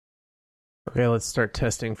Okay, let's start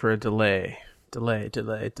testing for a delay. Delay.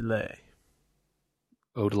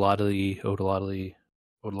 Oodalali, oodalali,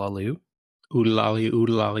 oodalali.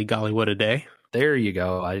 Oodalali, golly, what a day. There you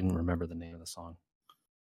go. I didn't remember the name of the song.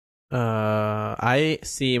 I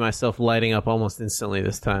see myself lighting up almost instantly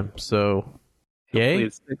this time. So, yay?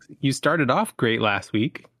 You started off great last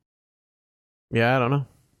week. Yeah, I don't know,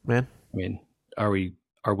 man. I mean, are we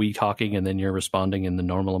talking and then you're responding in the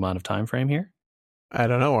normal amount of time frame here? I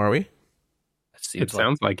don't know. Are we? It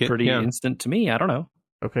sounds like it. Pretty instant to me. I don't know.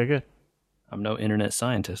 Okay, good. I'm no internet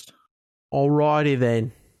scientist. Alrighty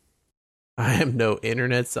then. I am no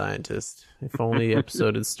internet scientist. If only the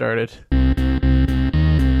episode had started.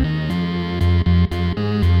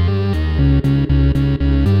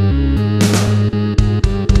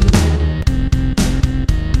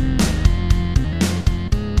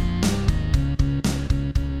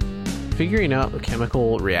 Figuring out the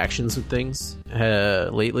chemical reactions of things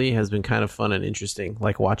lately has been kind of fun and interesting.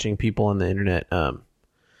 Like watching people on the internet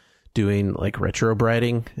doing like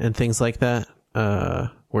retrobrighting and things like that,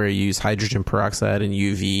 where you use hydrogen peroxide and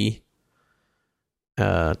UV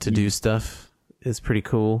to do stuff is pretty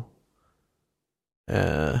cool.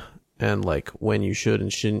 And like when you should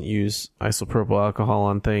and shouldn't use isopropyl alcohol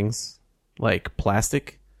on things like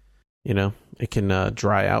plastic, it can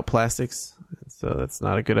dry out plastics. So that's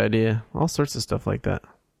not a good idea. All sorts of stuff like that.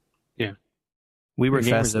 Yeah. We were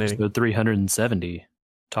gamers episode 370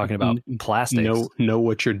 talking about plastics. Know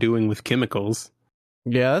what you're doing with chemicals.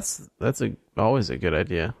 Yeah, that's always a good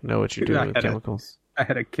idea. Know what you're doing with chemicals. I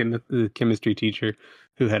had a chemistry teacher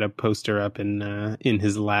who had a poster up in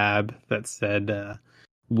his lab that said,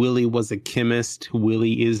 Willie was a chemist.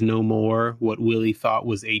 Willie is no more. What Willie thought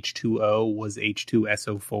was H2O was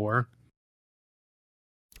H2SO4.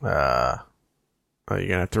 You're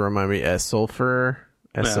going to have to remind me. Sulfur,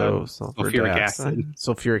 SO, sulfuric acid.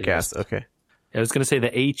 Sulfuric acid, okay. I was going to say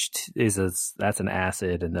the H that's an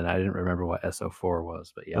acid, and then I didn't remember what SO4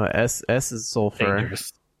 was, but yeah. S is sulfur.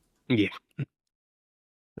 Dangerous. Yeah.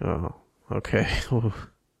 Oh, okay.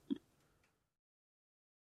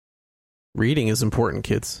 Reading is important,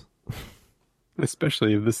 kids.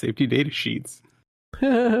 Especially the safety data sheets.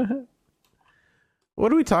 What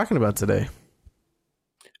are we talking about today?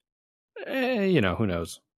 Who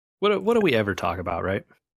knows? What do we ever talk about, right?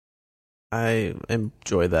 I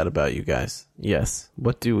enjoy that about you guys. Yes.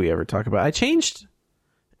 What do we ever talk about? I changed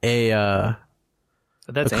That's a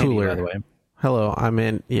Andy, cooler. by the way. Hello, I'm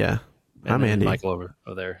Andy. Yeah, I'm Andy. Michael over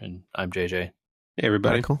there, and I'm JJ. Hey,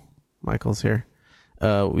 everybody. Michael's here.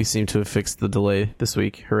 We seem to have fixed the delay this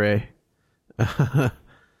week. Hooray. I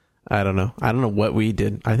don't know what we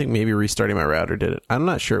did. I think maybe restarting my router did it. I'm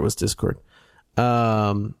not sure it was Discord.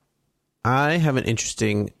 I have an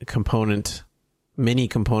interesting mini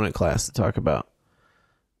component class to talk about.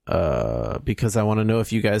 Because I want to know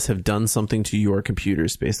if you guys have done something to your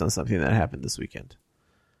computers based on something that happened this weekend.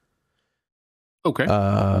 Okay.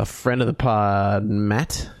 Friend of the pod,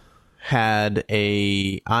 Matt, had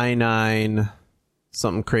a i9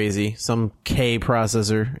 something crazy, some K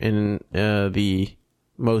processor in the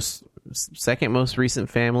second most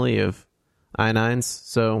recent family of i9s,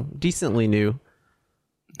 so decently new.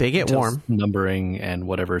 They get warm. Numbering and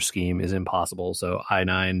whatever scheme is impossible, so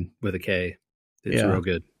i9 with a K is real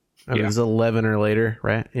good. I mean, it was 11 or later,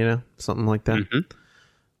 right? Something like that.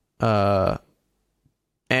 Mm-hmm.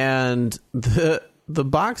 And the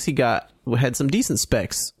box he got had some decent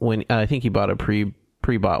specs when I think he bought a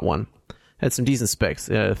pre-bought one. Had some decent specs.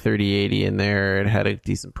 It had a 3080 in there. It had a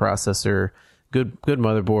decent processor, good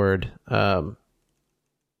motherboard.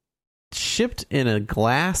 Shipped in a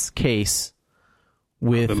glass case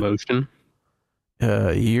with emotion.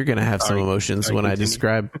 You're gonna have some emotions when I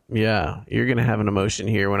describe. Yeah, you're gonna have an emotion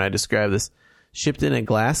here when I describe this. Shipped in a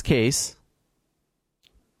glass case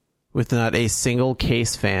with not a single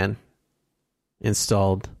case fan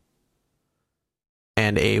installed,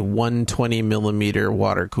 and a 120 millimeter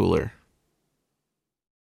water cooler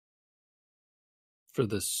for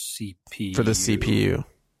the CPU. For the CPU.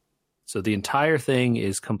 So the entire thing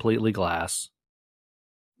is completely glass,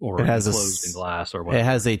 or it has enclosed in glass, or whatever. It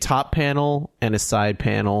has a top panel and a side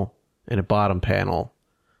panel and a bottom panel.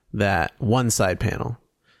 One side panel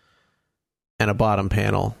and a bottom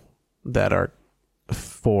panel that are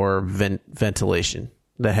for ventilation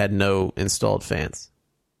that had no installed fans.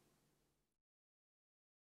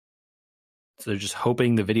 So they're just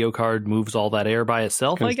hoping the video card moves all that air by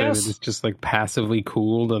itself, I guess? It's just like passively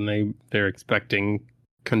cooled, and they're expecting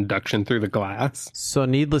conduction through the glass. So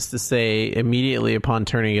needless to say, immediately upon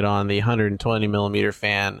turning it on, the 120 millimeter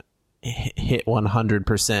fan hit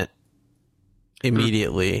 100%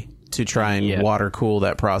 immediately. to try and water cool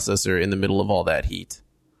that processor in the middle of all that heat.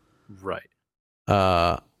 Right.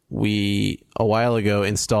 We a while ago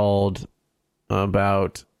installed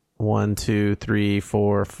about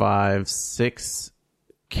 6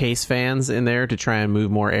 case fans in there to try and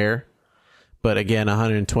move more air. But again,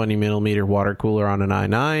 120 millimeter water cooler on an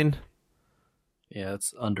i9. Yeah,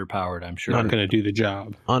 it's underpowered, I'm sure. Not going to do the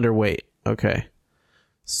job. Underweight. Okay.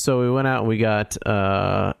 So we went out and we got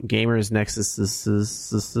Gamers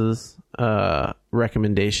Nexus's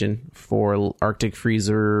recommendation for Arctic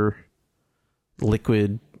Freezer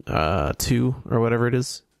Liquid 2 or whatever it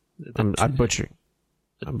is. I'm butchering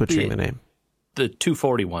the name. The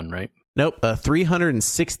 241, right? Nope,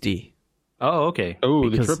 360. Oh, okay. Oh,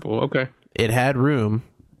 the triple. Okay. It had room.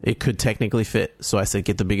 It could technically fit. So I said,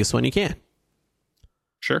 get the biggest one you can.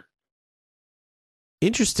 Sure.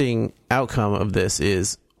 Interesting outcome of this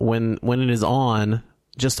is when it is on,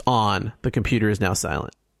 just on, the computer is now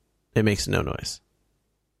silent. It makes no noise.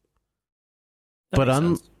 But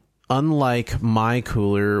unlike my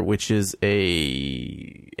cooler, which is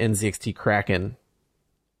a NZXT Kraken,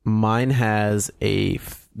 mine has the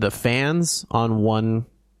fans on one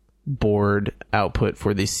board output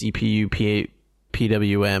for the CPU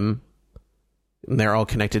PWM. And they're all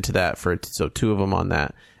connected to that so 2 of them on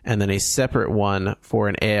that, and then a separate one for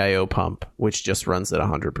an AIO pump, which just runs at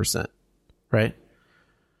 100%. Right?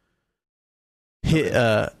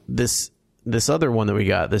 This other one that we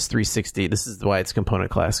got, this 360, this is why it's component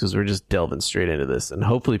class, because we're just delving straight into this, and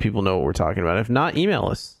hopefully people know what we're talking about. If not, email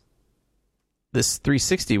us. This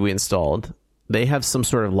 360 we installed, they have some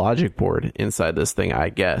sort of logic board inside this thing, I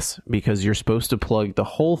guess, because you're supposed to plug the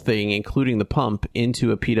whole thing, including the pump,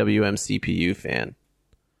 into a PWM CPU fan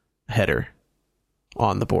header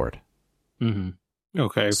on the board. Mm-hmm.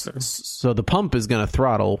 Okay. So the pump is going to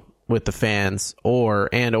throttle with the fans, or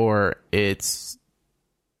it's...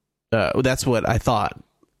 that's what I thought.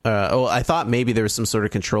 I thought maybe there was some sort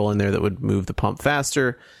of control in there that would move the pump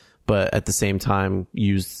faster, but at the same time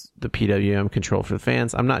use the PWM control for the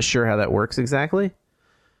fans. I'm not sure how that works exactly,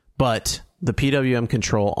 but the PWM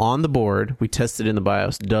control on the board, we tested in the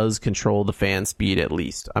BIOS, does control the fan speed at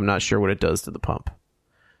least. I'm not sure what it does to the pump.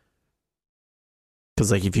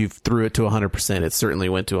 Because like if you threw it to 100%, it certainly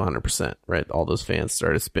went to 100%, right? All those fans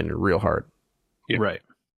started spinning real hard. Yeah. Right.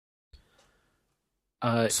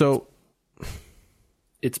 So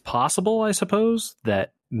it's possible, I suppose,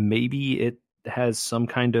 that maybe it has some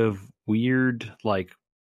kind of weird like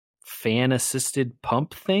fan assisted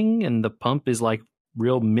pump thing, and the pump is like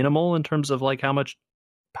real minimal in terms of like how much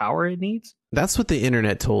power it needs. That's what the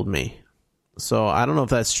internet told me. So I don't know if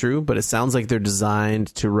that's true, but it sounds like they're designed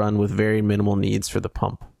to run with very minimal needs for the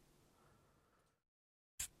pump.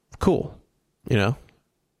 Cool. You know?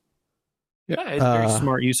 Yeah, it's a very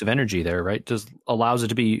smart use of energy there, right? Just allows it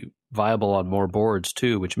to be viable on more boards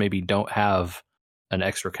too, which maybe don't have an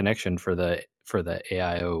extra connection for the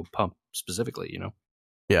AIO pump specifically, you know?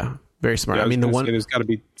 Yeah, very smart. Yeah, I mean, there's got to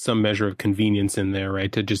be some measure of convenience in there,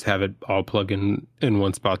 right? To just have it all plug in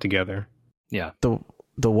one spot together. Yeah.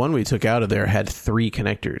 The one we took out of there had 3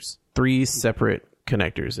 connectors, 3 separate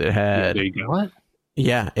connectors. It had there you go. What?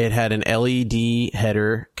 Yeah, it had an LED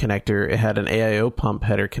header connector, it had an AIO pump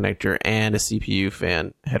header connector, and a CPU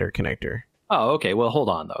fan header connector. Oh, okay. Well, hold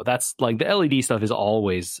on though. That's like the LED stuff is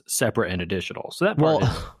always separate and additional. So that part is...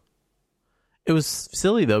 It was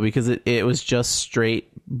silly though, because it was just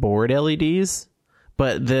straight board LEDs,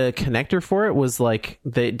 but the connector for it was like,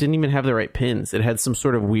 they didn't even have the right pins. It had some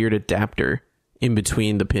sort of weird adapter in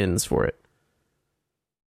between the pins for it.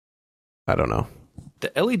 I don't know.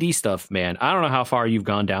 The LED stuff, man, I don't know how far you've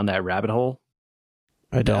gone down that rabbit hole.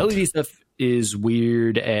 I don't. The LED stuff is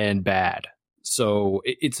weird and bad. So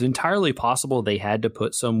it's entirely possible they had to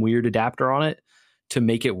put some weird adapter on it to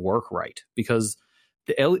make it work right. Because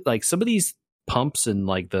like some of these pumps and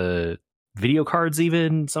like the video cards,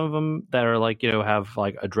 even some of them that are like, you know, have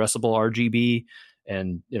like addressable RGB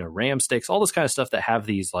and, you know, RAM sticks, all this kind of stuff that have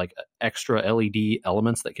these like extra LED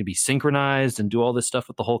elements that can be synchronized and do all this stuff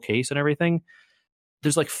with the whole case and everything.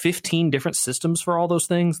 There's like 15 different systems for all those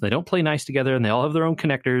things. They don't play nice together and they all have their own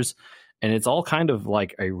connectors. And it's all kind of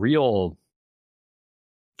like the real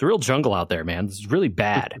jungle out there, man. It's really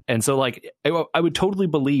bad. And so like, I would totally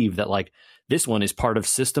believe that like this one is part of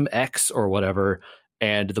System X or whatever.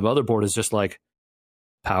 And the motherboard is just like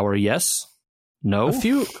power. Yes. No.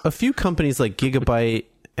 A few companies like Gigabyte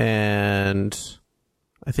and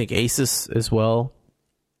I think Asus as well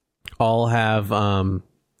all have,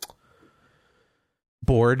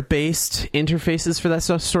 board-based interfaces for that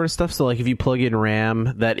sort of stuff. So like if you plug in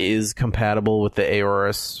RAM that is compatible with the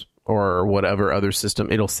Aorus or whatever other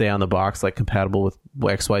system, it'll say on the box like compatible with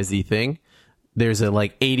XYZ thing. There's a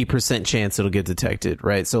like 80% chance it'll get detected,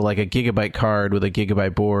 right? So like a gigabyte card with a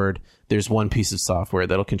gigabyte board, there's one piece of software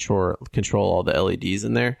that'll control all the LEDs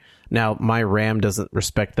in there. Now, my RAM doesn't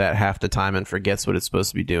respect that half the time and forgets what it's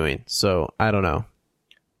supposed to be doing. So I don't know.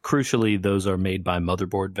 Crucially, those are made by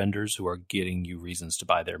motherboard vendors who are getting you reasons to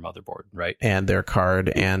buy their motherboard, right? And their card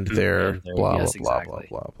and their blah, yes, blah, exactly.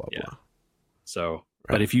 blah, blah, blah, Yeah. blah. So,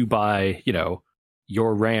 Right. but if you buy,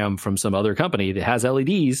 your RAM from some other company that has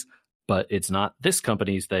LEDs, but it's not this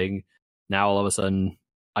company's thing, now all of a sudden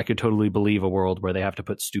I could totally believe a world where they have to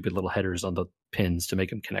put stupid little headers on the pins to make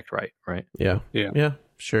them connect right? Yeah,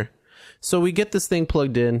 sure. So we get this thing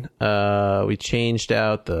plugged in. We changed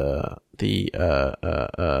out the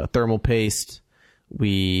thermal paste.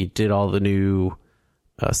 We did all the new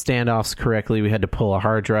standoffs correctly. We had to pull a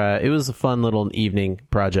hard drive. It was a fun little evening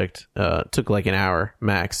project. Took like an hour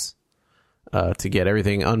max to get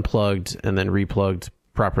everything unplugged and then replugged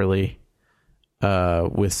properly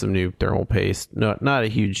with some new thermal paste. No, not a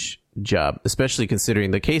huge job, especially considering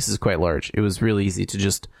the case is quite large. It was really easy to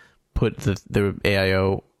just put the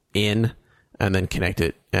AIO in and then connect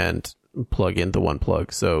it and plug in the one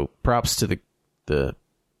plug. So props to the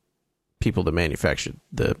people that manufactured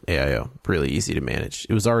the AIO. Really easy to manage.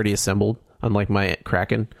 It was already assembled, unlike my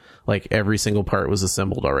Kraken. Like every single part was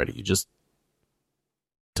assembled already. You just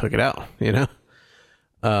took it out, Took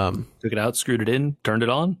it out, screwed it in, turned it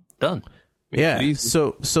on, done. Yeah.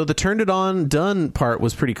 So the turned it on, done part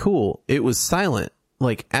was pretty cool. It was silent,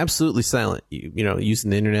 like absolutely silent.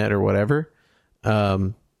 Using the internet or whatever,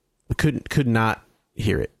 could not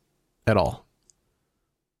hear it at all.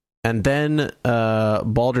 And then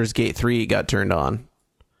Baldur's Gate 3 got turned on,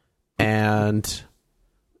 and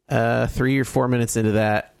 3 or 4 minutes into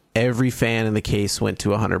that, every fan in the case went to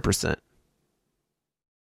 100%.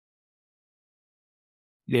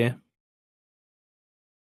 Yeah.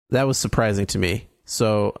 That was surprising to me.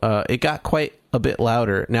 So it got quite a bit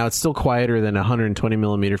louder. Now it's still quieter than a 120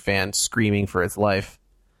 millimeter fan screaming for its life.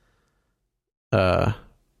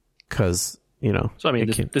 Because So I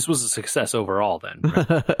mean, this was a success overall, then.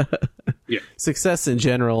 Right? Yeah. Success in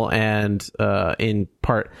general and in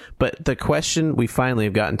part. But the question we finally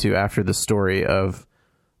have gotten to after the story of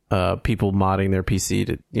people modding their PC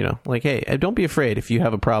to, like, hey, don't be afraid if you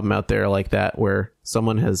have a problem out there like that where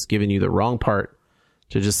someone has given you the wrong part,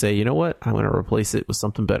 to just say, you know what, I'm going to replace it with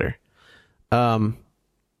something better.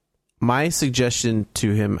 My suggestion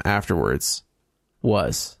to him afterwards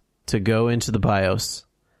was to go into the BIOS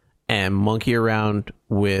and monkey around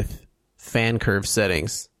with fan curve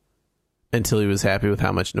settings until he was happy with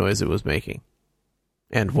how much noise it was making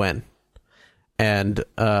and when. And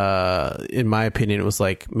in my opinion, it was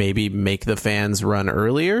like maybe make the fans run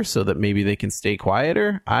earlier so that maybe they can stay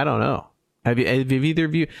quieter. I don't know. Have either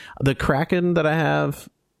of you? The Kraken that I have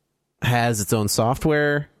has its own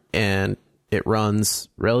software and it runs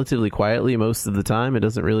relatively quietly most of the time. It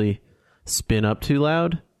doesn't really spin up too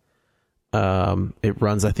loud. It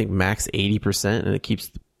runs, I think, max 80% and it keeps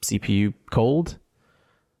the CPU cold.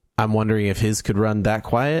 I'm wondering if his could run that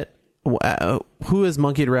quiet. Who has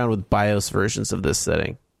monkeyed around with BIOS versions of this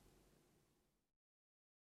setting?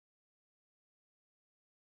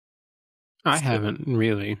 I haven't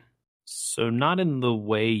really. So not in the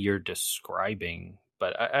way you're describing,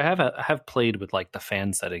 but I have played with like the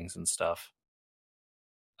fan settings and stuff.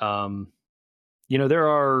 There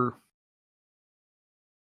are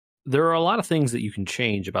a lot of things that you can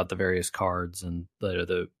change about the various cards and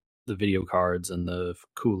the video cards and the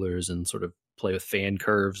coolers and sort of play with fan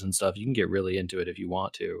curves and stuff. You can get really into it if you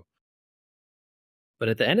want to. But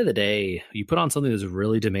at the end of the day, you put on something that's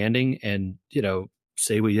really demanding and,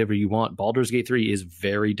 say whatever you want. Baldur's Gate 3 is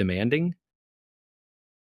very demanding.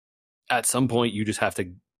 At some point, you just have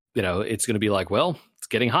to, it's going to be like, well, it's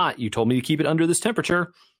getting hot. You told me to keep it under this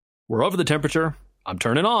temperature. We're over the temperature. I'm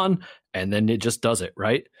turning on. And then it just does it,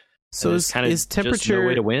 right? So is temperature just no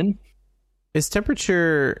way to win? Is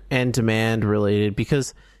temperature and demand related?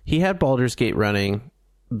 Because he had Baldur's Gate running.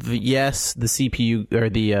 The CPU or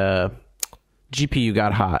the GPU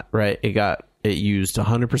got hot, right? It used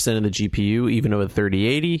 100% of the GPU, even with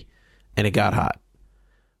 3080, and it got hot.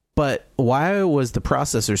 But why was the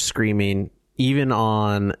processor screaming even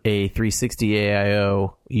on a 360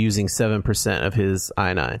 AIO using 7% of his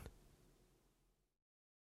i9?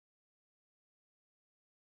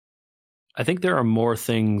 I think there are more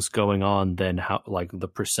things going on than how, like, the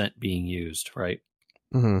percent being used, right?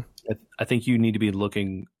 Mm-hmm. I think you need to be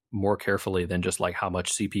looking more carefully than just like how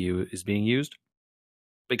much CPU is being used,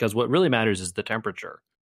 because what really matters is the temperature.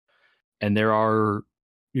 And there are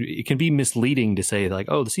it can be misleading to say like,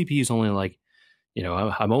 oh, the CPU is only like,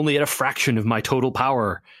 I'm only at a fraction of my total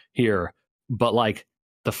power here, but like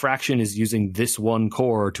the fraction is using this one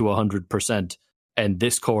core to 100%, and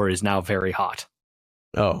this core is now very hot.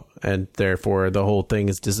 Oh, and therefore the whole thing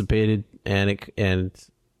is dissipated, and it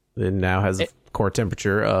now has a core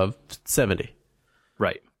temperature of 70.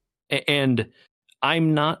 Right. And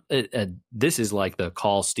I'm not. This is like the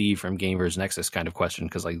call Steve from Gamers Nexus kind of question,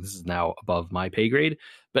 because like this is now above my pay grade.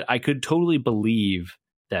 But I could totally believe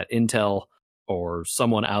that Intel or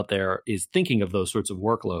someone out there is thinking of those sorts of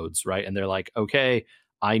workloads, right? And they're like, okay,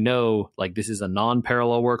 I know like this is a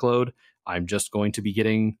non-parallel workload. I'm just going to be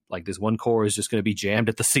getting like this one core is just going to be jammed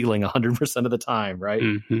at the ceiling 100% of the time, right?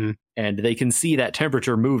 Mm-hmm. And they can see that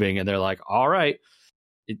temperature moving, and they're like, all right,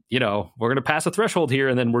 we're going to pass a threshold here,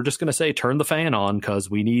 and then we're just going to say turn the fan on because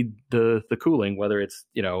we need the cooling, whether it's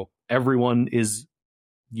everyone is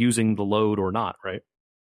using the load or not, right?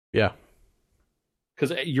 Yeah,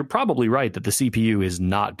 because you're probably right that the CPU is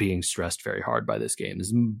not being stressed very hard by this game.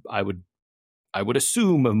 I would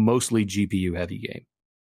assume a mostly GPU heavy game.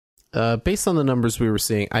 Based on the numbers we were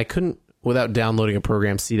seeing, I couldn't, without downloading a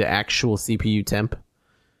program, see the actual CPU temp.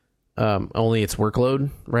 Only its workload,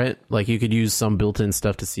 right? Like you could use some built-in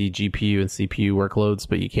stuff to see GPU and CPU workloads,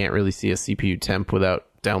 but you can't really see a CPU temp without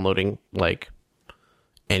downloading like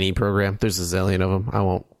any program. There's a zillion of them. I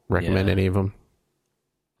won't recommend any of them.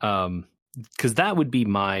 Because that would be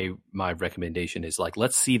my recommendation is like,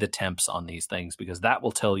 let's see the temps on these things, because that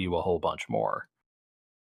will tell you a whole bunch more.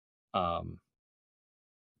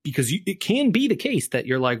 Because it can be the case that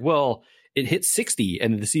you're like, well, it hits 60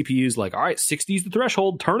 and the CPU is like, all right, 60 is the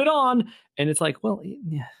threshold, turn it on. And it's like, well,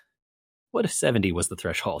 yeah, what if 70 was the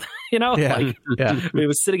threshold? Yeah, like yeah. it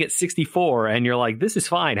was sitting at 64 and you're like, this is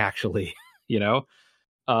fine, actually,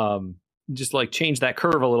 just like change that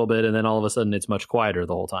curve a little bit. And then all of a sudden it's much quieter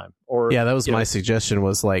the whole time. Or yeah, that was my suggestion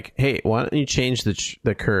was like, hey, why don't you change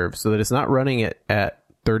the curve so that it's not running it at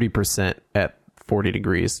 30% at 40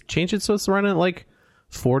 degrees. Change it so it's running at like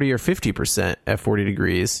 40 or 50% at 40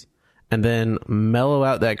 degrees. And then mellow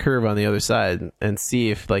out that curve on the other side and see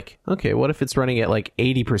if like, okay, what if it's running at like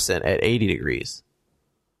 80% at 80 degrees?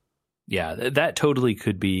 Yeah, that totally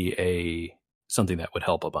could be something that would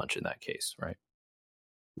help a bunch in that case, right?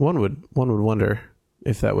 One would wonder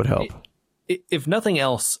if that would help. If nothing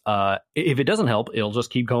else, if it doesn't help, it'll just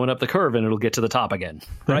keep going up the curve and it'll get to the top again,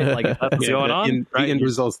 right? Like if that's what's going on. The end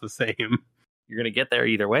result's the same. You're going to get there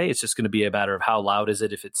either way. It's just going to be a matter of how loud is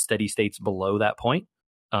it if it's steady states below that point.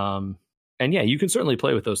 And yeah, you can certainly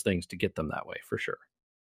play with those things to get them that way for sure.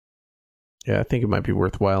 Yeah, I think it might be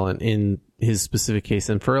worthwhile in his specific case.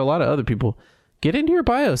 And for a lot of other people, get into your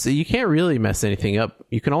BIOS. You can't really mess anything up.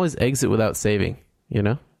 You can always exit without saving,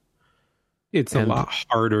 It's a lot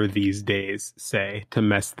harder these days, to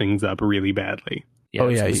mess things up really badly. Yeah,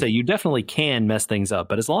 you definitely can mess things up.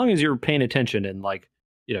 But as long as you're paying attention and like,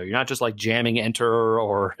 you're not just like jamming enter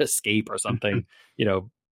or escape or something,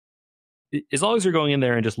 as long as you're going in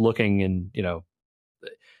there and just looking and,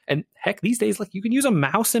 and heck, these days, like you can use a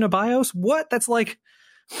mouse in a BIOS. What? That's like,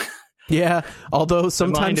 yeah. Although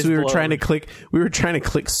sometimes we were trying to click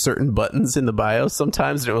certain buttons in the BIOS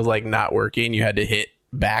sometimes, and it was like not working. You had to hit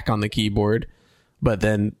back on the keyboard, but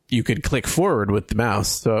then you could click forward with the mouse.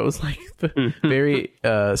 So it was like very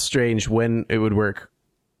strange when it would work.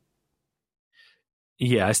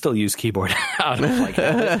 Yeah, I still use keyboard out of like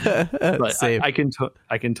but I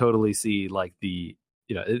can totally see like the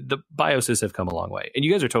BIOSes have come a long way, and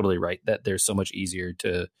you guys are totally right that they're so much easier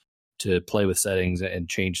to play with settings and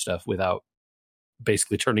change stuff without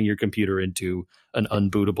basically turning your computer into an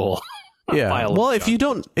unbootable file. Well,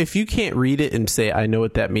 if you can't read it and say I know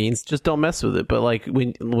what that means, just don't mess with it. But like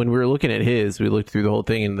when we were looking at his, we looked through the whole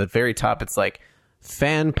thing, and at the very top it's like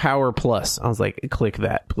fan power plus. I was like, click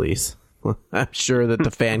that, please. I'm sure that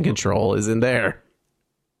the fan control is in there.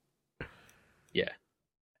 Yeah.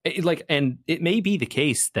 And it may be the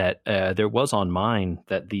case that there was on mine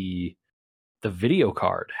that the video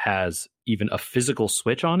card has even a physical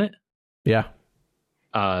switch on it. Yeah.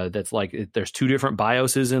 That's like, there's two different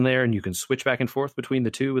BIOSes in there and you can switch back and forth between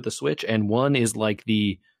the two with the switch. And one is like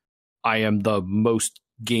I am the most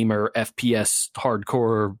gamer FPS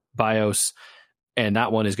hardcore BIOS. And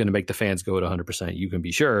that one is going to make the fans go at 100%. You can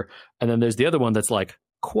be sure. And then there's the other one that's like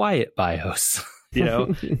quiet BIOS,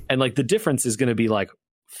 and like the difference is going to be like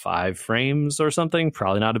 5 frames or something.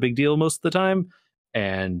 Probably not a big deal most of the time.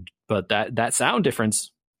 But that sound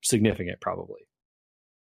difference, significant probably.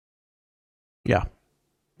 Yeah.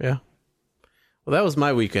 Yeah. Well, that was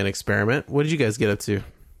my weekend experiment. What did you guys get up to?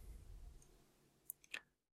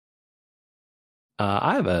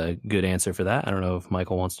 I have a good answer for that. I don't know if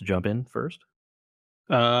Michael wants to jump in first.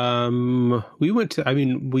 We went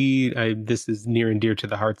to, this is near and dear to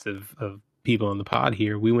the hearts of people on the pod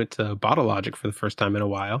here. We went to Bottle Logic for the first time in a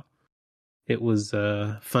while. It was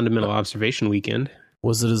a fundamental observation weekend.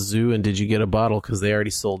 Was it a zoo, and did you get a bottle? Because they already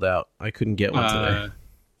sold out. I couldn't get one today.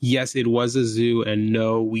 Yes, it was a zoo, and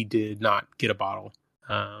no, we did not get a bottle.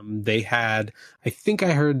 They had, I think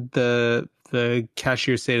I heard the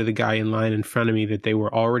cashier say to the guy in line in front of me that they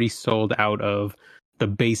were already sold out of the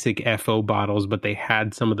basic FO bottles, but they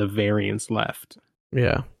had some of the variants left.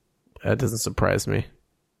 Yeah, that doesn't surprise me.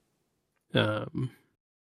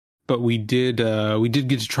 But we did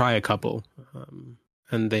get to try a couple,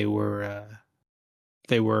 and they were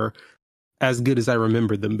as good as I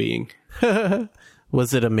remembered them being.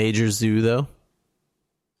 Was it a major zoo though?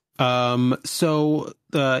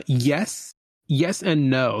 Yes and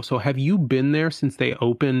no. So have you been there since they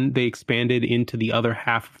expanded into the other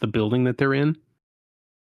half of the building that they're in?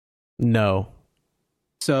 No.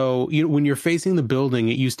 So when you're facing the building,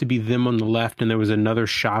 it used to be them on the left, and there was another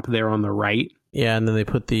shop there on the right. Yeah, and then they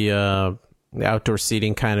put the outdoor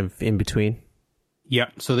seating kind of in between. Yeah,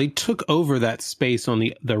 so they took over that space on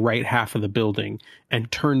the right half of the building and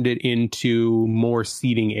turned it into more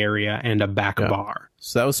seating area and a back bar.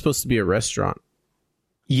 So that was supposed to be a restaurant.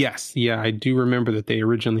 Yes, yeah, I do remember that they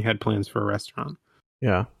originally had plans for a restaurant.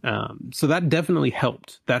 Yeah. So that definitely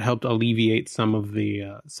helped. That helped alleviate some of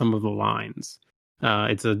the lines.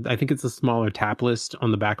 I think it's a smaller tap list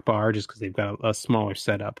on the back bar just because they've got a smaller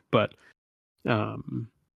setup, but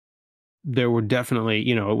there were definitely,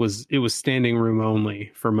 it was standing room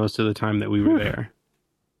only for most of the time that we were there.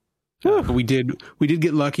 But we did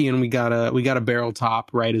get lucky, and we got a barrel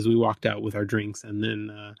top right as we walked out with our drinks, and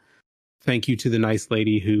then thank you to the nice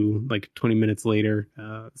lady who, like 20 minutes later,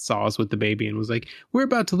 saw us with the baby and was like, "We're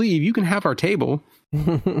about to leave. You can have our table."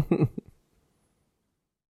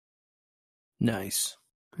 Nice.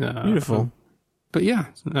 Beautiful. But yeah,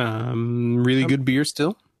 really good beer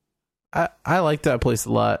still. I like that place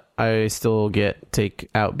a lot. I still take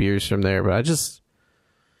out beers from there, but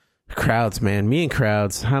crowds, man. Me and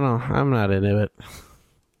crowds. I'm not into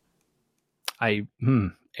it.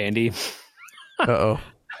 Andy. Uh-oh.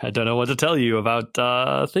 I don't know what to tell you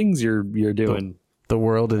about things you're doing. The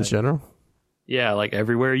world in general? Yeah, like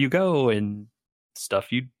everywhere you go and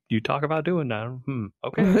stuff you talk about doing now.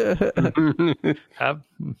 Okay.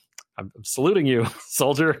 I'm saluting you,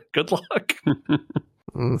 soldier. Good luck.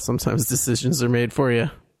 Sometimes decisions are made for you.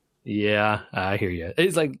 Yeah, I hear you.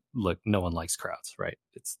 It's like, look, no one likes crowds, right?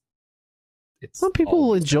 It's some people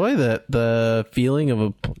will enjoy the feeling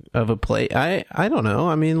of a play. I don't know.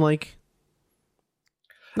 I mean, like,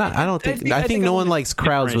 I think no one likes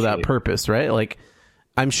crowds without purpose, right? Like,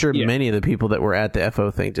 I'm sure many of the people that were at the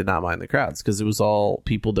FO thing did not mind the crowds because it was all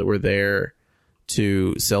people that were there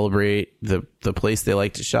to celebrate the place they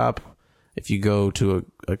like to shop. If you go to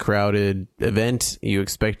a crowded event, you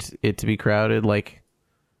expect it to be crowded. Like,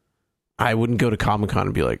 I wouldn't go to Comic-Con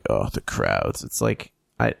and be like, oh, the crowds. It's like,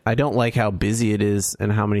 I don't like how busy it is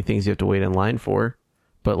and how many things you have to wait in line for,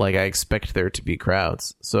 but like, I expect there to be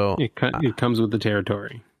crowds. So it comes with the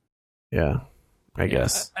territory. Yeah, I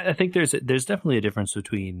guess. I think there's definitely a difference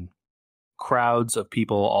between crowds of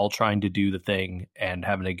people all trying to do the thing and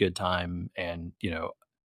having a good time, and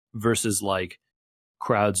versus like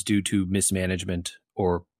crowds due to mismanagement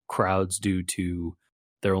or crowds due to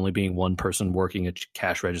there only being one person working a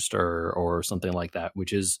cash register or something like that,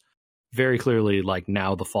 which is very clearly like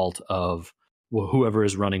now the fault of whoever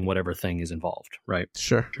is running whatever thing is involved, right?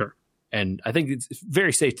 Sure. And I think it's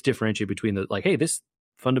very safe to differentiate between hey, this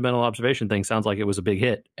fundamental observation thing sounds like it was a big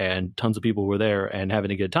hit and tons of people were there and having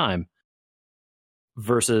a good time,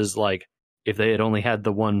 versus like, if they had only had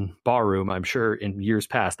the one bar room, I'm sure in years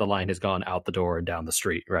past, the line has gone out the door and down the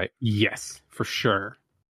street, right? Yes, for sure.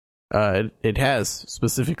 It has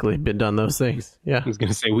specifically been done those things. Yeah. I was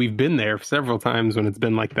going to say, we've been there several times when it's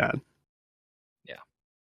been like that. Yeah.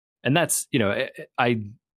 And that's, I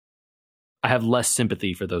have less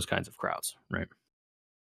sympathy for those kinds of crowds, right?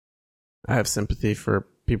 I have sympathy for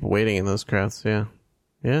people waiting in those crowds. Yeah.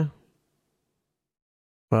 Yeah.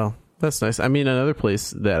 Well, that's nice. I mean, another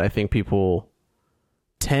place that I think people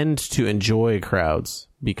tend to enjoy crowds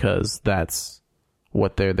because that's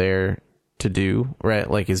what they're there to do, right?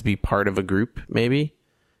 Like, is be part of a group, maybe,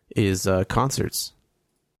 is concerts.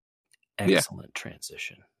 Excellent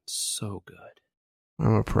transition. So good.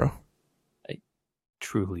 I'm a pro.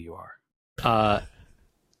 Truly you are.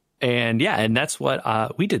 And that's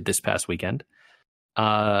what we did this past weekend.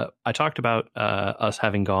 I talked about us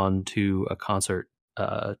having gone to a concert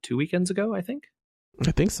 2 weekends ago, I think.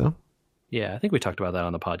 I think so. Yeah, I think we talked about that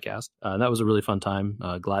on the podcast. That was a really fun time.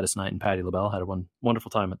 Gladys Knight and Patti LaBelle had a wonderful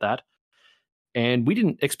time at that. And we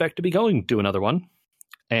didn't expect to be going to another one.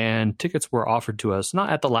 And tickets were offered to us, not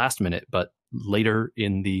at the last minute, but later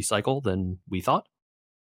in the cycle than we thought.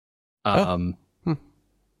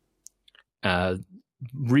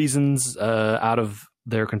 Reasons out of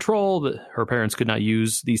their control that her parents could not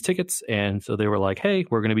use these tickets. And so they were like, hey,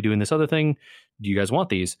 we're going to be doing this other thing. Do you guys want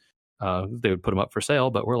these? They would put them up for sale,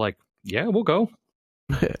 but we're like, yeah, we'll go.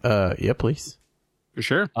 Yeah, please. For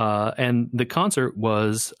sure. And the concert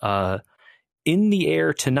was In the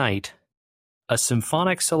Air Tonight, a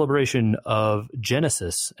symphonic celebration of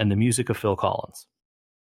Genesis and the music of Phil Collins.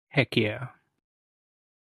 Heck yeah.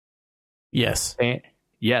 Yes.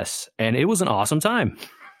 Yes. And it was an awesome time.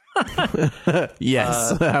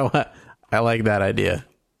 Yes. I like that idea.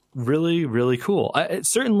 Really, really cool.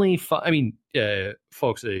 It's certainly,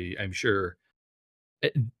 folks, I'm sure,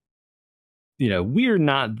 we're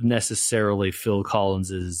not necessarily Phil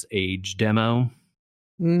Collins's age demo.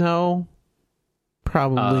 No,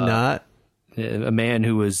 probably not. A man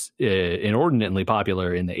who was inordinately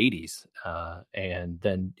popular in the 80s and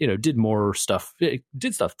then, did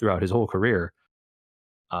stuff throughout his whole career.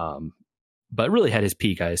 But really had his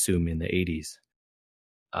peak, I assume, in the 80s.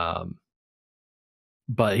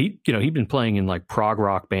 But he'd been playing in like prog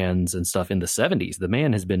rock bands and stuff in the 70s. The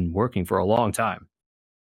man has been working for a long time.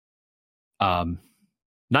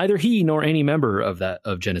 Neither he nor any member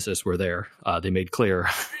of Genesis were there. They made clear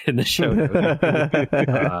in the show,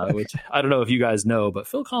 which I don't know if you guys know, but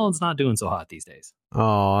Phil Collins not doing so hot these days.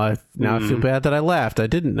 Oh, I feel bad that I laughed. I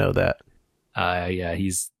didn't know that. Yeah,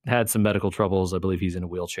 he's had some medical troubles. I believe he's in a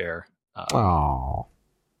wheelchair.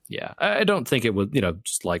 Yeah, I don't think it would,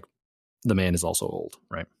 just like the man is also old,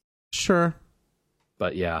 right? Sure.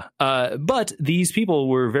 But yeah, but these people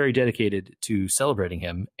were very dedicated to celebrating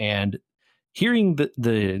him, and hearing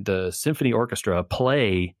the symphony orchestra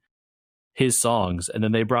play his songs, and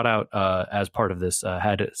then they brought out as part of this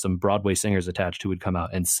had some Broadway singers attached who would come out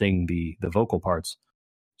and sing the vocal parts.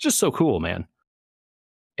 Just so cool, man.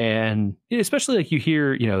 And especially like you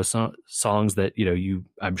hear, some songs that,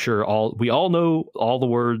 I'm sure we all know all the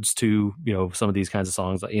words to, some of these kinds of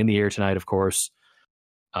songs, like In the Air Tonight, of course.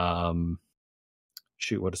 What are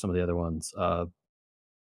some of the other ones?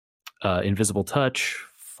 Invisible Touch,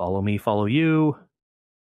 Follow Me, Follow You.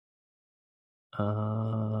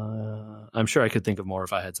 I'm sure I could think of more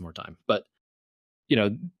if I had some more time, but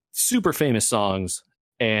super famous songs,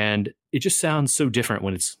 and it just sounds so different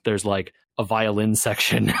when there's like a violin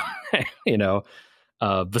section,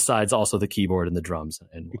 besides also the keyboard and the drums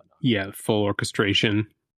and whatnot. Yeah, full orchestration.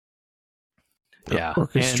 Yeah,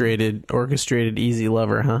 orchestrated Easy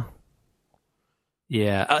Lover, huh?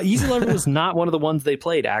 Yeah, Easy Lover was not one of the ones they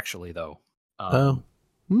played actually, though.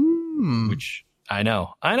 Which I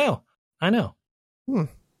know.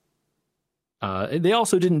 They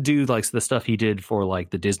also didn't do like the stuff he did for like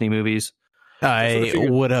the Disney movies. I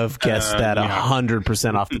would have guessed that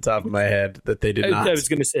 100% off the top of my head that they did not. I was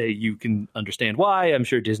going to say, you can understand why. I'm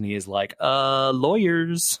sure Disney is like,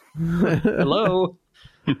 lawyers. Hello.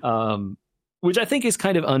 Which I think is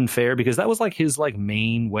kind of unfair because that was like his like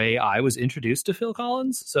main way I was introduced to Phil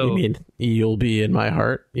Collins. So you mean You'll Be in My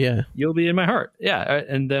Heart? Yeah. You'll Be in My Heart. Yeah.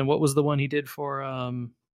 And then what was the one he did for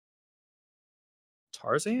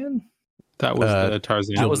Tarzan? That was the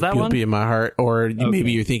Tarzan. That was that You'll one? Be in My Heart. Or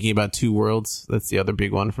maybe you're thinking about Two Worlds. That's the other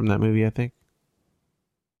big one from that movie, I think.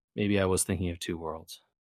 Maybe I was thinking of Two Worlds.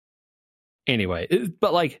 Anyway,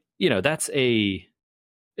 but like, that's a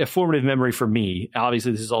formative memory for me.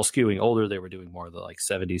 Obviously, this is all skewing older. They were doing more of the like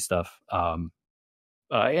 70s stuff.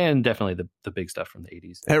 And definitely the big stuff from the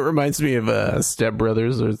 80s. It reminds me of Step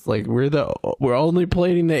Brothers. Where it's like, we're only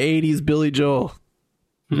playing the 80s Billy Joel.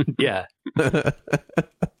 Yeah.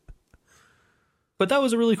 But that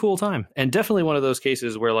was a really cool time, and definitely one of those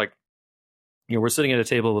cases where, like, we're sitting at a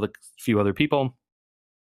table with a few other people,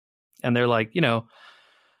 and they're like, oh,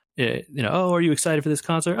 are you excited for this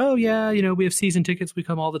concert? Oh yeah, we have season tickets. We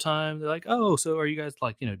come all the time. They're like, oh, so are you guys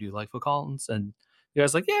like, do you like Phil Collins? And the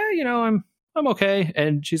guy's like, yeah, I'm okay.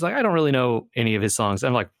 And she's like, I don't really know any of his songs.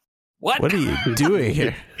 I'm like, what are you doing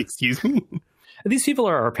here? Excuse me. These people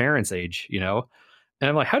are our parents' age, and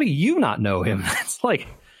I'm like, how do you not know him? It's like,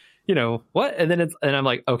 what? And then I'm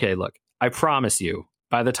like, okay, look, I promise you,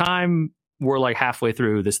 by the time we're like halfway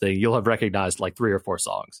through this thing, you'll have recognized like 3 or 4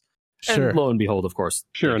 songs. Sure. And lo and behold, of course.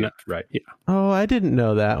 Sure enough. Right. Yeah. Oh, I didn't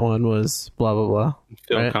know that one was blah, blah, blah.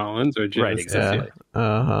 Phil Collins or Genesis. Right, exactly. Yeah.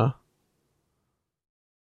 Uh-huh.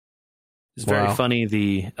 It's very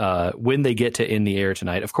funny when they get to In the Air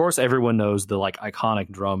Tonight. Of course, everyone knows the like iconic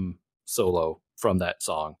drum solo from that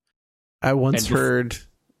song. I once heard,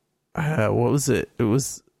 what was it?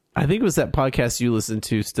 I think it was that podcast you listened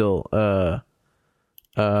to still. They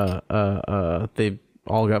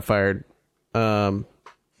all got fired.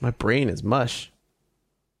 My brain is mush.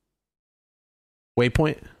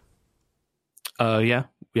 Waypoint? Yeah.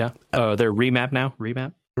 They're Remap now.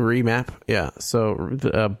 Remap. Yeah. So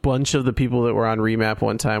a bunch of the people that were on Remap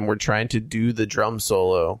one time were trying to do the drum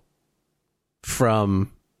solo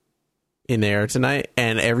from In the Air Tonight,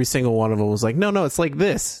 and every single one of them was like, no, it's like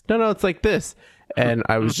this. No, it's like this. And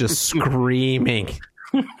I was just screaming.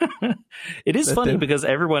 It is funny because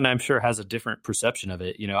everyone, I'm sure, has a different perception of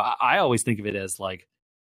it. You know, I always think of it as like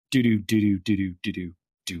do do do do do do do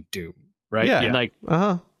do do, right? Yeah, and like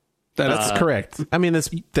that's correct. I mean,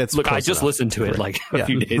 that's look. I just listened to it like a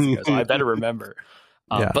few days ago, so I better remember.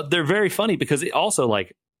 But they're very funny because it also,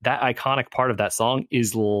 like, that iconic part of that song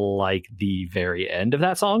is like the very end of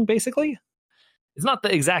that song. Basically, it's not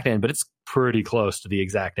the exact end, but it's pretty close to the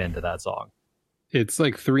exact end of that song. It's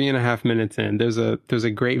like 3.5 minutes in. There's a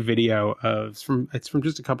great video it's from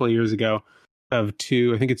just a couple of years ago of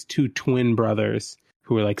two twin brothers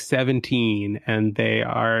who are like 17, and they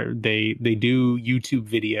do YouTube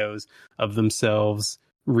videos of themselves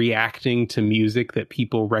reacting to music that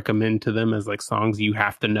people recommend to them as like songs you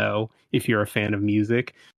have to know if you're a fan of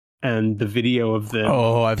music. And the video of them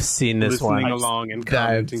I've seen this listening one along and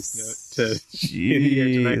commenting to In the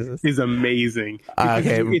Air Tonight is amazing.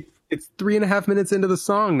 Okay. It's 3.5 minutes into the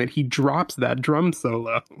song that he drops that drum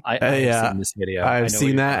solo. I've seen this video. I've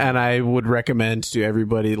seen that, and I would recommend to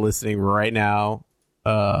everybody listening right now,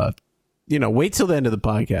 wait till the end of the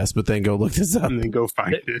podcast, but then go look this up and then go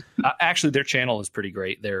find it. Actually, their channel is pretty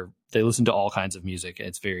great. They listen to all kinds of music, and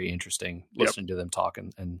it's very interesting listening to them talk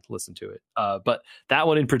and listen to it. But that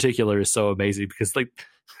one in particular is so amazing because like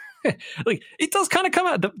it does kind of come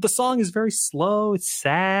out. The song is very slow. It's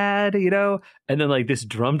sad, and then like this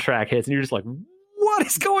drum track hits, and you're just like, what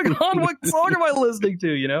is going on? What song am I listening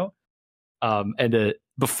to? And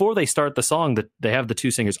before they start the song, they have the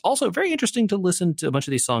two singers. Also, very interesting to listen to a bunch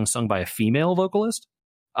of these songs sung by a female vocalist.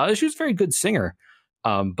 She was a very good singer,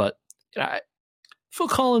 but Phil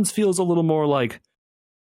Collins feels a little more like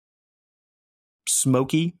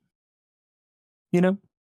smoky. I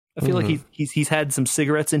feel like he's had some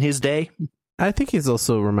cigarettes in his day. I think he's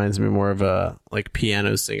also reminds me more of a like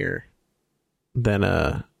piano singer than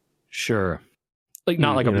a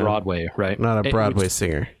not like a Broadway, right? Not a Broadway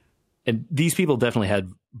singer. And these people definitely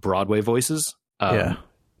had Broadway voices,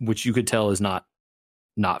 which you could tell is not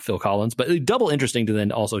Phil Collins, but double interesting to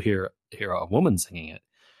then also hear a woman singing it.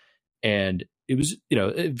 And it was,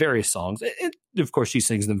 various songs. Of course, she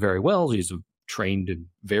sings them very well. She's a trained and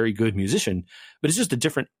very good musician, but it's just a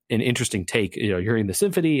different and interesting take. You're hearing the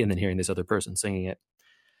symphony and then hearing this other person singing it.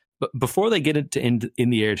 But before they get into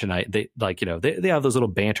In the Air Tonight, they they have those little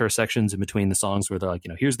banter sections in between the songs where they're like,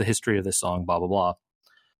 here's the history of this song, blah, blah, blah.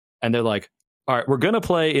 And they're like, all right, we're going to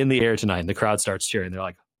play In the Air Tonight. And the crowd starts cheering. They're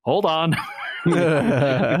like, hold on.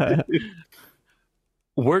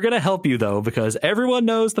 We're going to help you, though, because everyone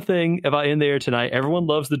knows the thing about In the Air Tonight. Everyone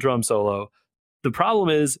loves the drum solo. The problem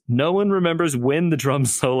is no one remembers when the drum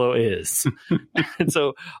solo is. And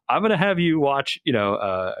so I'm going to have you watch,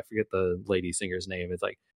 I forget the lady singer's name. It's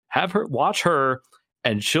like, have her watch her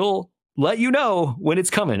and she'll let you know when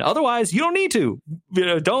it's coming. Otherwise, you don't need to.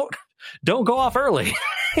 Don't go off early.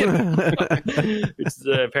 Apparently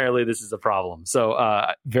this is a problem.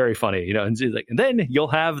 So very funny, and then you'll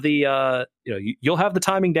have the you'll have the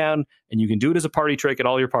timing down, and you can do it as a party trick at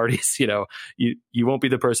all your parties. You won't be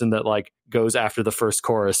the person that like goes after the first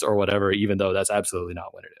chorus or whatever, even though that's absolutely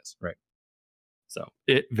not what it is, right? So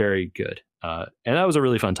very good. And that was a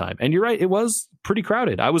really fun time. And you're right, it was pretty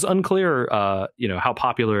crowded. I was unclear, how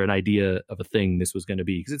popular an idea of a thing this was going to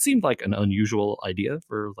be, because it seemed like an unusual idea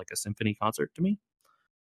for like a symphony concert to me.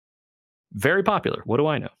 Very popular. What do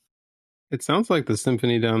I know? It sounds like the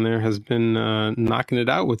symphony down there has been knocking it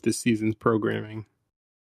out with this season's programming.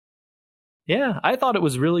 Yeah, I thought it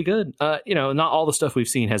was really good. Not all the stuff we've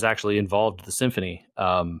seen has actually involved the symphony,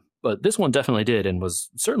 but this one definitely did, and was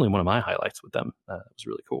certainly one of my highlights with them. It was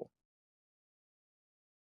really cool.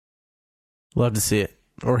 Love to see it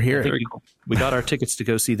or hear it. We got our tickets to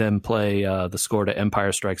go see them play the score to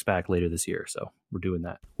Empire Strikes Back later this year, so we're doing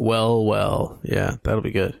that. Well, yeah, that'll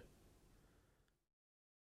be good.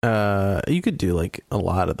 You could do like a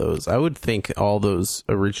lot of those. I would think all those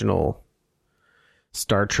original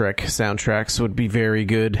Star Trek soundtracks would be very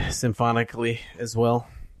good symphonically as well.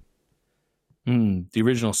 The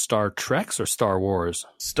original Star Treks or Star Wars?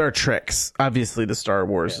 Star Treks. Obviously, the Star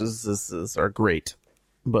Wars are great,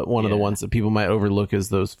 but one of the ones that people might overlook is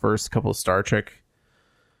those first couple of Star Trek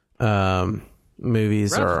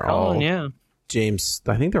movies Wrath of are Khan, all yeah. James.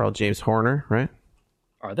 I think they're all James Horner, right?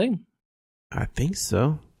 Are they? I think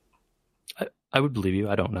so. I would believe you.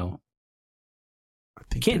 I don't know. I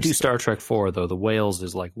think Can't do there's- Star Trek 4, though. The whales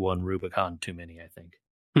is like one Rubicon too many, I think.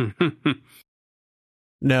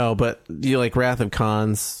 No, but you like Wrath of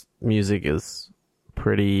Khan's music is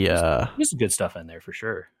pretty. There's some good stuff in there for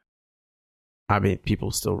sure. I mean,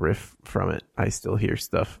 people still riff from it. I still hear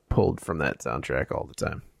stuff pulled from that soundtrack all the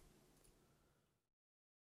time.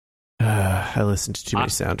 I listen to too many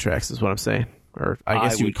soundtracks, is what I'm saying. Or I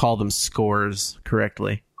guess you would call them scores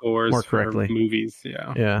correctly. Scores More correctly. for movies,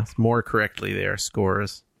 yeah. Yeah, more correctly, they are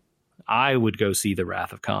scores. I would go see the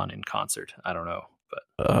Wrath of Khan in concert. I don't know,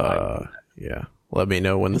 but Yeah. Let me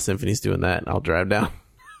know when the symphony's doing that, and I'll drive down.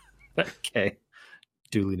 okay.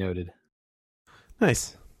 Duly noted.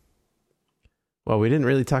 Nice. Well, we didn't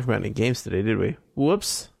really talk about any games today, did we?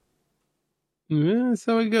 Whoops. Yeah,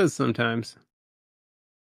 so it goes sometimes.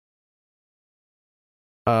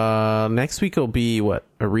 Next week will be what?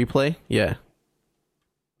 A replay? Yeah.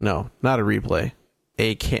 No, not a replay.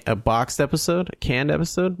 A boxed episode? A canned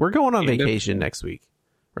episode? We're going on vacation next week.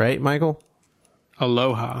 Right, Michael?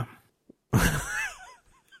 Aloha.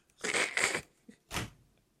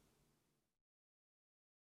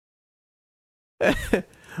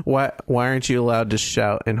 Why aren't you allowed to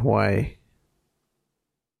shout in Hawaii?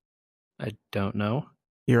 I don't know.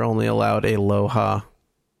 You're only allowed aloha.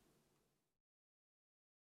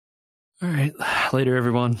 All right. Later,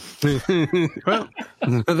 everyone. Well,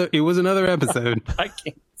 it was another episode. I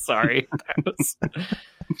can't. Sorry.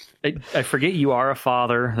 I forget you are a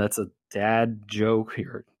father. That's a dad joke.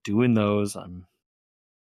 You're doing those. I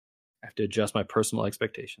have to adjust my personal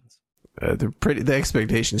expectations. The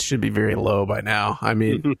expectations should be very low by now. I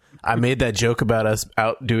mean, I made that joke about us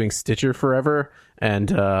out doing Stitcher forever, and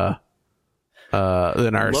then our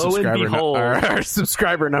our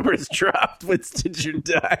subscriber numbers dropped when Stitcher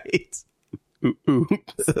died.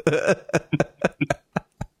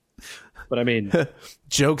 But I mean,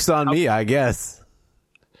 joke's on me, I guess.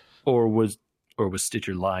 Or was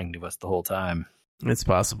Stitcher lying to us the whole time? It's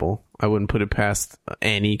possible. I wouldn't put it past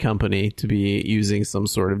any company to be using some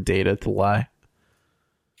sort of data to lie.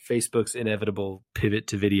 Facebook's inevitable pivot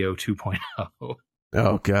to video 2.0.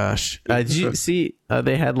 Oh gosh. Did you see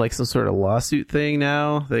they had like some sort of lawsuit thing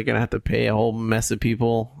now? They're going to have to pay a whole mess of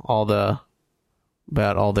people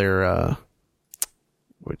about all their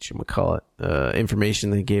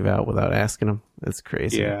information they gave out without asking them. That's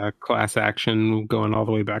crazy. Yeah, class action going all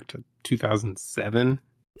the way back to 2007.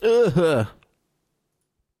 Ugh.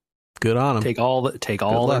 Good on them. Take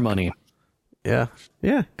all their money. Yeah.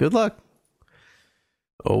 Good luck.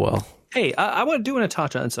 Oh well. Hey, I want to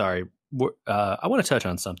touch on. Sorry, I want to touch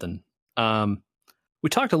on something. We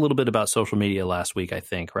talked a little bit about social media last week, I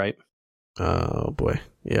think, right? Oh boy.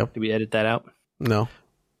 Yep. Did we edit that out? No,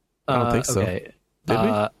 I don't think so. Okay. Did we?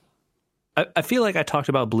 I feel like I talked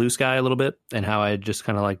about Bluesky a little bit and how I just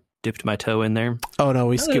kind of like dipped my toe in there. Oh no,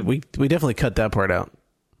 we definitely cut that part out.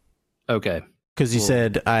 Okay. Because you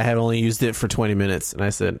said I had only used it for 20 minutes, and I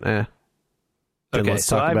said, Then let's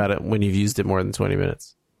talk about it when you've used it more than 20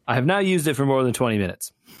 minutes. I have not used it for more than 20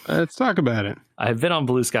 minutes. Let's talk about it. I have been on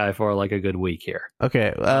Bluesky for like a good week here.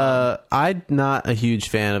 Okay. I'm not a huge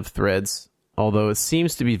fan of Threads, although it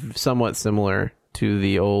seems to be somewhat similar to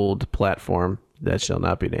the old platform that shall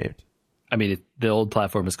not be named. I mean, the old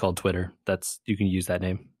platform is called Twitter. You can use that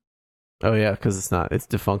name. Oh yeah, because it's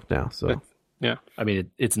defunct now. So yeah, I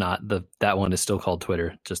mean, it's not that one is still called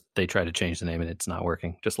Twitter. Just they tried to change the name and it's not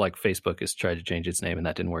working. Just like Facebook has tried to change its name and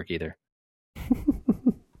that didn't work either.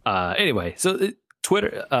 Anyway, so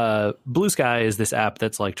Twitter, Bluesky is this app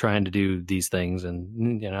that's like trying to do these things,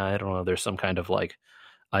 and I don't know. There's some kind of like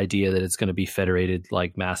idea that it's going to be federated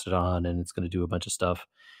like Mastodon and it's going to do a bunch of stuff.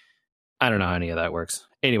 I don't know how any of that works.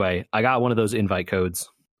 Anyway, I got one of those invite codes.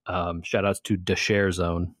 Shout outs to the Share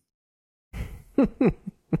Zone.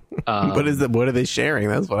 What is it? What are they sharing?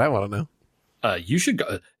 That's what I want to know. You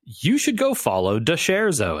should go follow the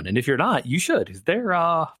Share Zone, and if you're not, you should.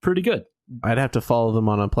 They're pretty good. I'd have to follow them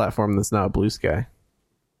on a platform that's not Bluesky.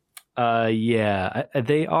 Yeah,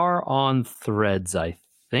 they are on Threads, I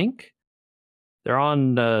think. They're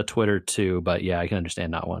on Twitter too, but yeah, I can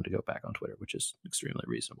understand not wanting to go back on Twitter, which is extremely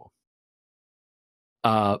reasonable.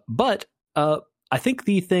 But I think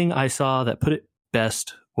the thing I saw that put it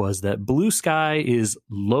best was that Bluesky is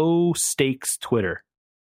low stakes Twitter.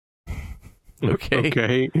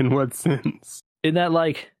 Okay. In what sense? In that,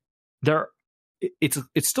 like, it's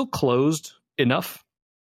still closed enough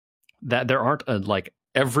that there aren't like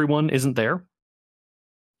everyone isn't there,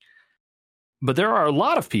 but there are a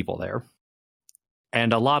lot of people there,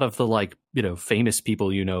 And a lot of the like, famous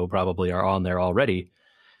people, probably are on there already.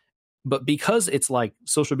 But because it's like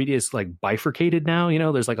social media is like bifurcated now,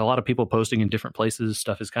 there's like a lot of people posting in different places.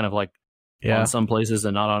 Stuff is kind of like on some places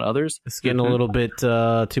and not on others. It's getting a little bit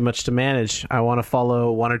too much to manage. I want to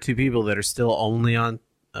follow one or two people that are still only on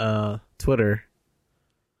Twitter.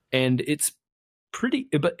 And it's pretty,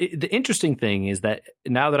 but the interesting thing is that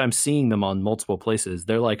now that I'm seeing them on multiple places,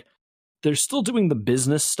 they're still doing the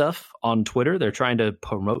business stuff on Twitter. They're trying to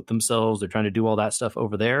promote themselves. They're trying to do all that stuff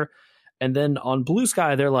over there. And then on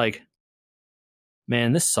Bluesky, they're like,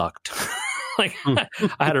 man, this sucked. Like, I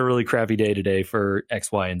had a really crappy day today for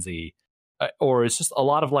X, Y, and Z. Or it's just a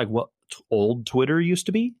lot of like what old Twitter used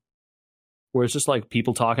to be, where it's just like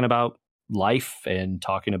people talking about life and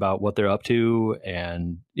talking about what they're up to.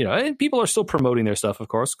 And, and people are still promoting their stuff, of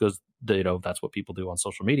course, because, that's what people do on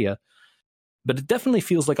social media. But it definitely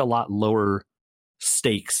feels like a lot lower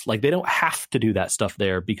stakes. Like they don't have to do that stuff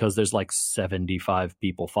there because there's like 75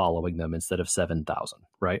 people following them instead of 7,000,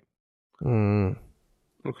 right?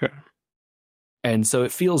 Okay. And so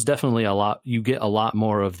it feels definitely you get a lot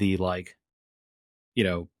more of the like,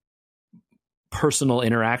 personal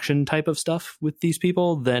interaction type of stuff with these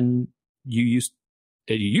people than you used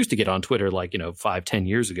to get on Twitter, like, 5-10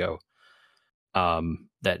 years ago.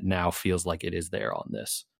 That now feels like it is there on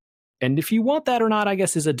this. And if you want that or not, I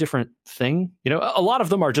guess is a different thing. A lot of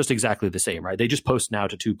them are just exactly the same, right? They just post now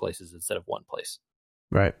to 2 places instead of 1 place.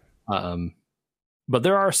 Right. But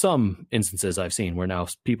there are some instances I've seen where now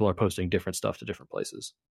people are posting different stuff to different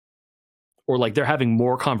places. Or like they're having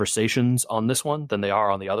more conversations on this one than they are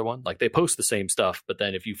on the other one. Like they post the same stuff, but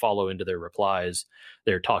then if you follow into their replies,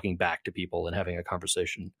 they're talking back to people and having a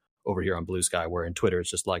conversation over here on Bluesky, where in Twitter, it's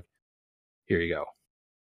just like, here you go.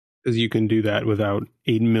 Because you can do that without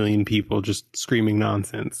 8 million people just screaming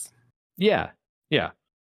nonsense. Yeah.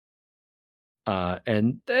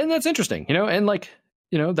 And that's interesting, and like,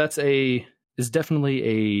 is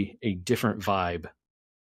definitely a different vibe.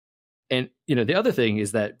 And, the other thing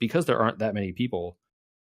is that because there aren't that many people,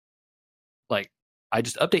 like I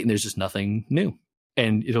just update and there's just nothing new,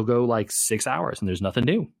 and it'll go like 6 hours and there's nothing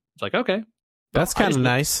new. It's like, okay, that's kind of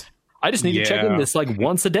nice. I just need to check in this like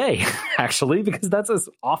once a day, actually, because that's as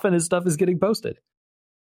often as stuff is getting posted.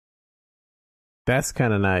 That's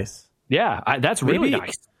kind of ninice. Yeah, that's really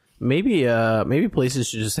nice. Maybe places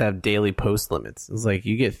should just have daily post limits. It's like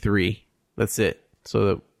you get 3. That's it.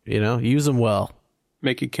 So that, use them well.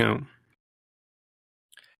 Make it count.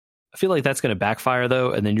 I feel like that's going to backfire,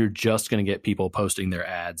 though, and then you're just going to get people posting their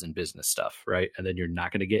ads and business stuff, right? And then you're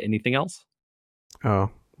not going to get anything else. Oh,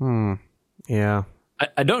 yeah.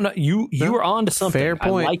 I don't know. You are on to something. Fair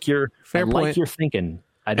point. I like your thinking.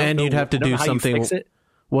 You'd have to do something.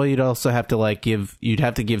 Well, you'd also have to give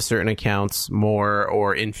certain accounts more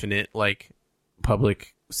or infinite like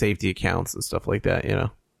public safety accounts and stuff like that.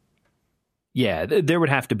 Yeah, there would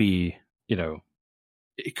have to be.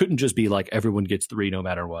 It couldn't just be like everyone gets 3 no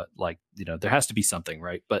matter what. Like, there has to be something,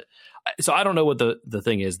 right? But so I don't know what the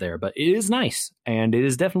thing is there, but it is nice, and it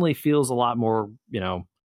is definitely feels a lot more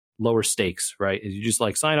lower stakes, right? You just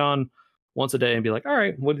like sign on once a day and be like, all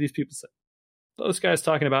right, what do these people say? This guy's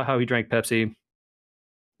talking about how he drank Pepsi.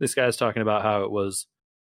 This guy's talking about how it was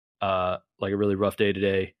like a really rough day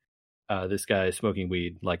today. This guy is smoking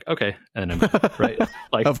weed. Like, okay, and I'm right.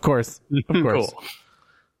 Like, of course. Cool.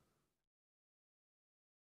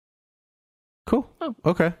 Cool. Oh,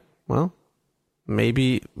 okay. Well,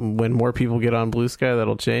 maybe when more people get on Bluesky,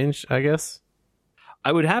 that'll change, I guess.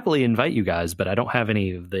 I would happily invite you guys, but I don't have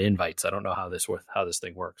any of the invites. I don't know how this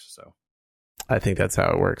thing works. So I think that's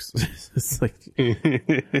how it works. It's like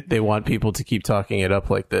they want people to keep talking it up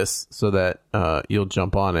like this so that you'll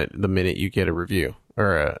jump on it the minute you get a review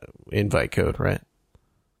or a invite code, right?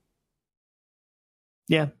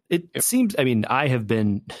 Yeah, it seems. I mean, I have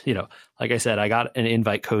been, like I said, I got an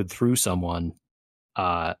invite code through someone.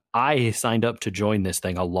 I signed up to join this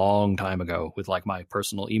thing a long time ago with like my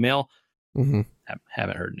personal email. Mm-hmm.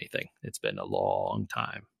 Haven't heard anything. It's been a long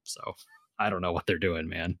time, so I don't know what they're doing,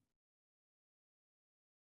 man.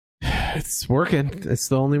 It's working. It's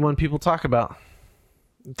the only one people talk about.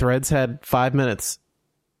 Threads had 5 minutes.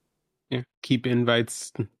 Yeah, keep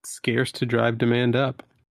invites scarce to drive demand up.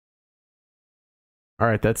 All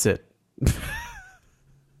right, that's it.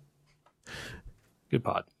 Good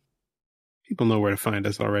pod. People know where to find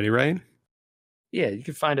us already, right? Yeah, you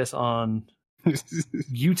can find us on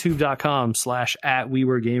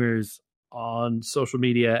youtube.com/@WeWereGamers, on social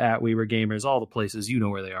media @WeWereGamers, all the places. You know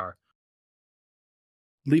where they are.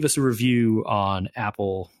 Leave us a review on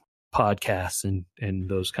Apple Podcasts and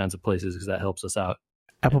those kinds of places because that helps us out.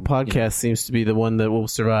 Apple Podcasts seems to be the one that will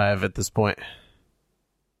survive at this point.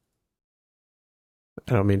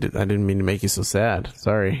 I didn't mean to make you so sad.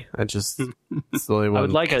 Sorry. I just slowly I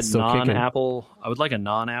would like a still kicking. non-Apple. I would like a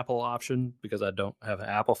non-Apple option because I don't have an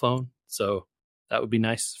Apple phone. So that would be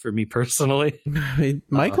nice for me personally.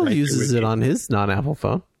 Michael right uses there it with on his non-Apple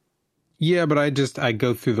phone. Yeah, but I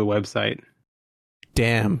go through the website.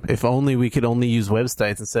 Damn, if only we could only use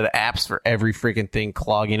websites instead of apps for every freaking thing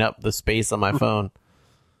clogging up the space on my phone.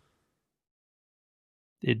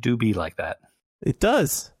 It do be like that. It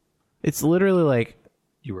does. It's literally like...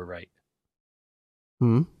 You were right.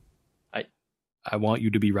 Hmm? I want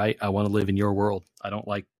you to be right. I want to live in your world. I don't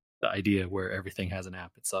like the idea where everything has an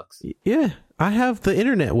app. It sucks. Yeah, I have the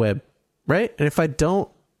internet web, right? And if I don't,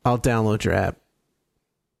 I'll download your app.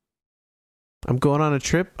 I'm going on a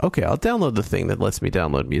trip. Okay, I'll download the thing that lets me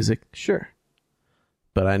download music. Sure.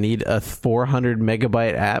 But I need a 400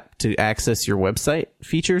 megabyte app to access your website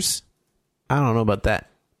features? I don't know about that.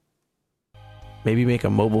 Maybe make a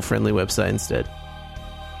mobile friendly website instead.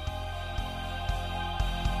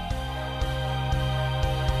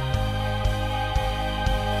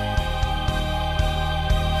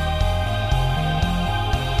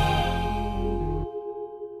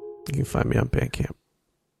 You can find me on Bandcamp. I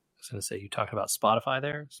was going to say, you talking about Spotify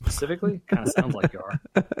there specifically? Kind of sounds like you are.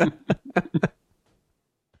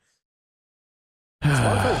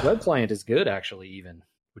 Spotify's web client is good, actually, even,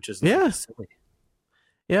 which is silly.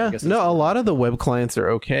 Yeah, no, a lot of the web clients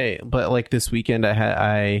are okay, but like this weekend,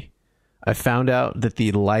 I found out that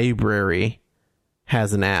the library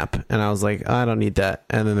has an app, and I was like, I don't need that.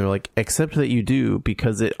 And then they're like, except that you do,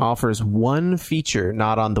 because it offers one feature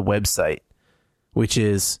not on the website, which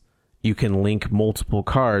is you can link multiple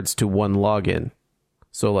cards to one login.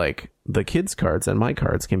 So like the kids' cards and my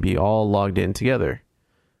cards can be all logged in together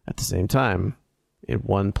at the same time in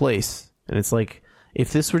one place. And it's like,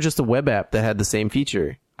 if this were just a web app that had the same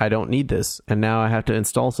feature, I don't need this. And now I have to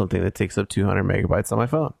install something that takes up 200 megabytes on my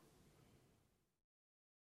phone.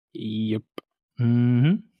 Yep.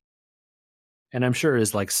 Mm-hmm. And I'm sure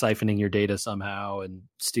is like siphoning your data somehow and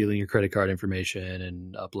stealing your credit card information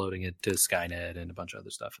and uploading it to Skynet and a bunch of other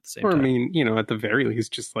stuff at the same time. Or, I mean, you know, at the very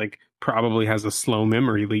least, just like probably has a slow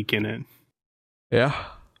memory leak in it. Yeah.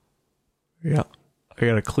 Yeah. I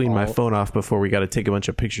got to clean my phone off before we got to take a bunch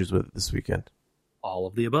of pictures with it this weekend. All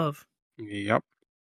of the above. Yep.